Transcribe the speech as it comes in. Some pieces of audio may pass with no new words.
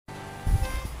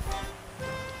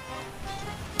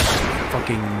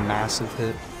fucking massive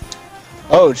hit.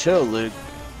 Oh, chill, Luke.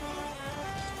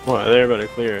 What? They're about to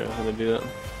clear it. How to do that?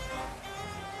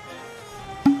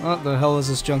 What the hell is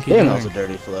this junkie Damn, doing? that was a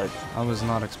dirty flick. I was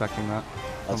not expecting that.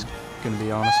 That's I'm gonna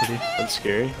be honest with you. That's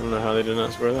scary. I don't know how they did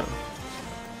not score that.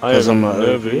 I Because have I'm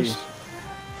no OP. boost.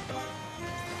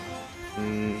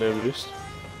 No boost.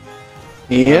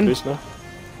 No Ian? boost now.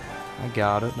 I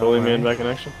got it. Bully Don't man worry. back in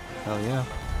action. Hell yeah.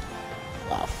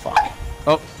 Ah, fuck.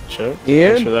 Oh. Sure.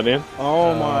 Ian? Thanks for that, Ian.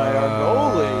 Oh my, our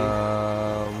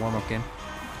goalie. Warm-up game.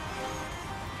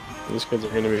 These kids are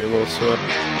going to be a little sweat.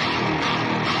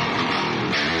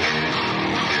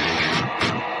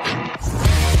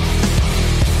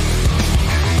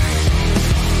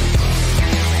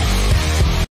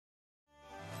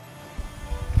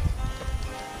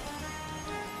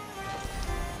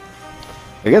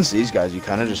 Against these guys, you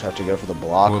kind of just have to go for the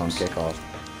block on Whoops. kickoff.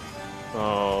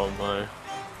 Oh my.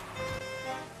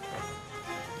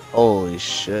 Holy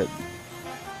shit.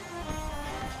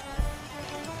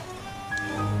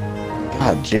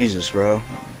 God, Jesus, bro.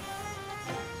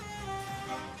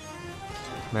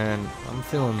 Man, I'm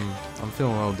feeling a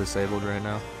little disabled right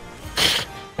now.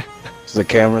 Is the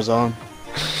cameras on?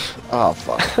 Oh,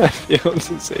 fuck. I feel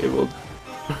disabled.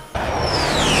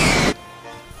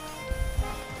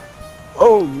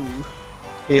 Oh!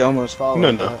 He almost followed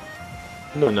No. that.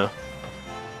 No.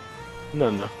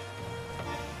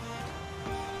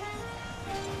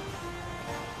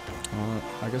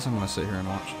 I guess I'm gonna sit here and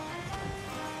watch.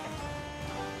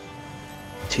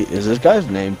 Is this guy's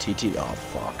name TT? Oh,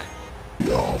 fuck.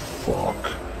 Oh,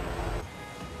 fuck.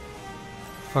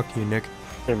 Fuck you, Nick.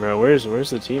 Hey bro, where's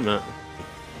the team at?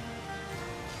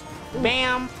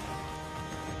 Bam!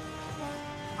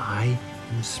 I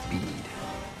am speed.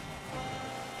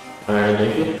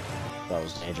 That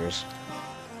was dangerous.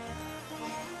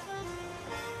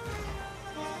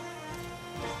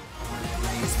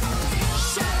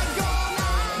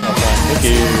 Thank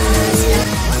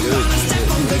you.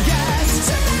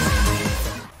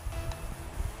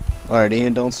 Alright,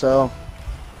 Ian, don't sell.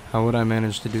 How would I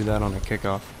manage to do that on a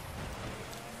kickoff?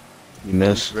 You It's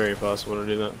miss. very possible to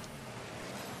do that.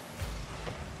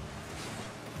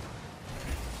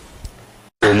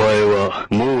 お前は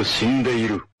もう死んでい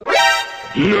る。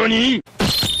何?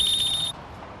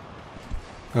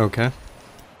 Okay.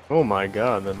 Oh my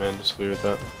god, that man just flew with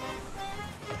that.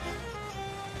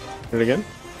 Do it again?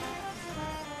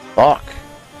 Fuck.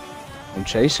 I'm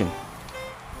chasing.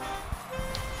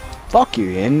 Fuck you,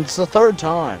 Ian. It's the third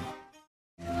time.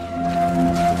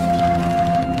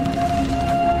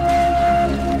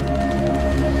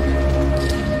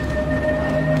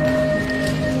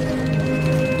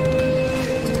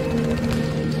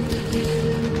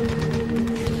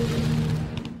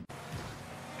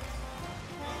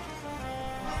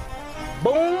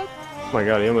 Boom! Oh my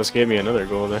god, he almost gave me another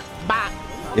goal there. Bop!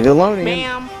 Leave it alone, Ian.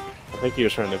 Bam! I think he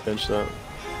was trying to pinch that.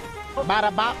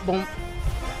 Bada bop boom!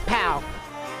 Pow!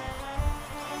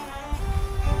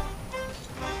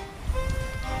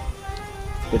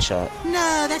 Good shot.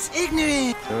 No, that's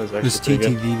ignorant! That was This actually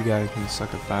pretty good. TTV guy can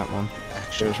suck a fat one.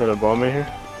 Gonna try to ball me here?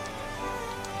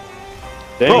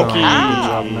 Oh, Thank you! good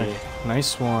job, Nick.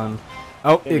 Nice one.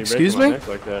 Oh, Can't be excuse breaking my me? neck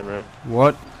like that, bro.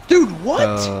 What? Dude,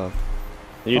 what?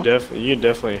 You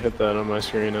definitely hit that on my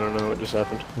screen. I don't know what just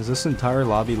happened. Is this entire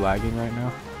lobby lagging right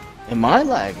now? Am I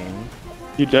lagging?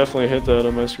 You definitely hit that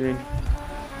on my screen.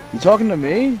 You talking to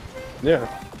me? Yeah.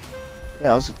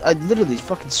 Yeah, I literally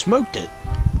fucking smoked it.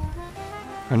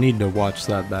 I need to watch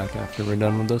that back after we're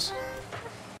done with this.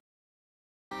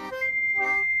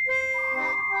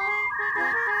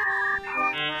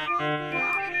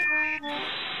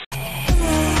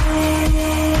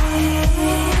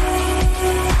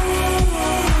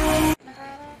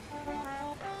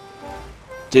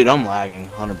 Dude, I'm lagging,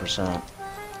 100%.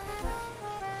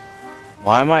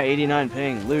 Why am I 89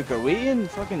 ping? Luke, are we in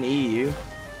fucking EU?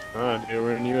 Ah, dude,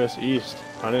 we're in US East.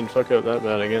 I didn't fuck up that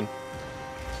bad again.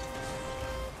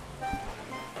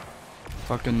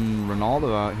 Fucking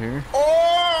Ronaldo out here.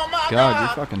 Oh my God,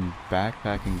 you're fucking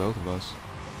backpacking both of us.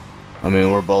 I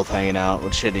mean, we're both hanging out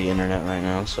with shitty internet right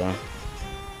now, so...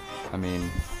 I mean,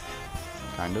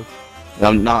 kind of.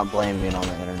 I'm not blaming it on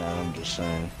the internet, I'm just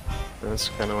saying. That's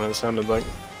kind of what it sounded like.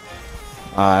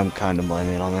 I'm kind of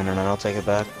blaming it on the internet, I'll take it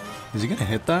back. Is he gonna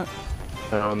hit that?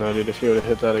 I don't know, dude. If you would have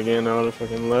hit that again, I would have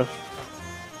fucking left.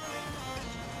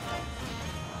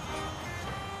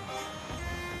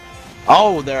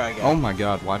 Oh, there I go. Oh my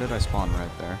god, why did I spawn right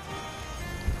there?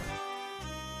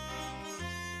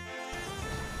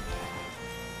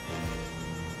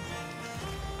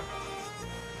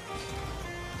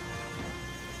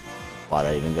 Why'd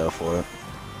I even go for it?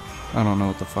 I don't know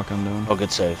what the fuck I'm doing. Oh,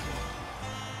 good save.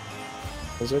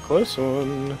 was a close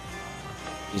one.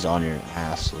 He's on your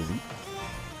ass, Lizzie.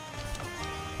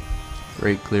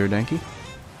 Great clear, Danky.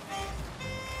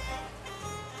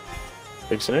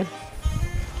 Big center.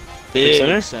 Big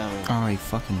center? center. Oh, he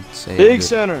fucking saved Big it.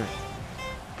 center.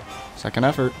 Second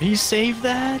effort. He saved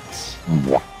that.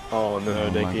 Oh no, Oh my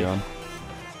Dinky. god.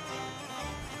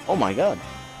 Oh my god.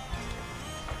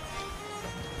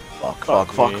 Fuck, Fuck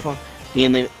fuck, fuck, me. fuck. He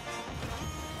and they. That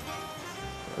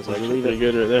was actually pretty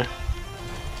good right there.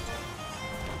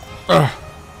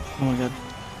 Oh my god.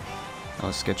 That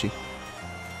was sketchy. I'm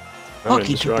Fuck, gonna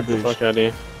he just took the rock the boost. fuck out of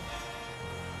you.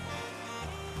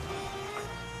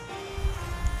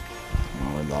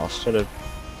 Oh, we lost. Should've.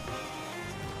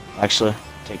 Actually,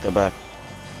 take that back.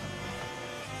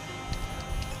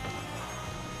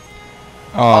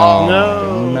 Oh,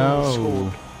 no.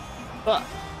 no. Fuck.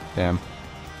 Damn.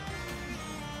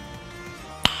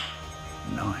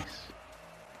 Nice.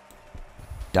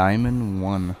 Diamond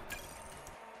 1.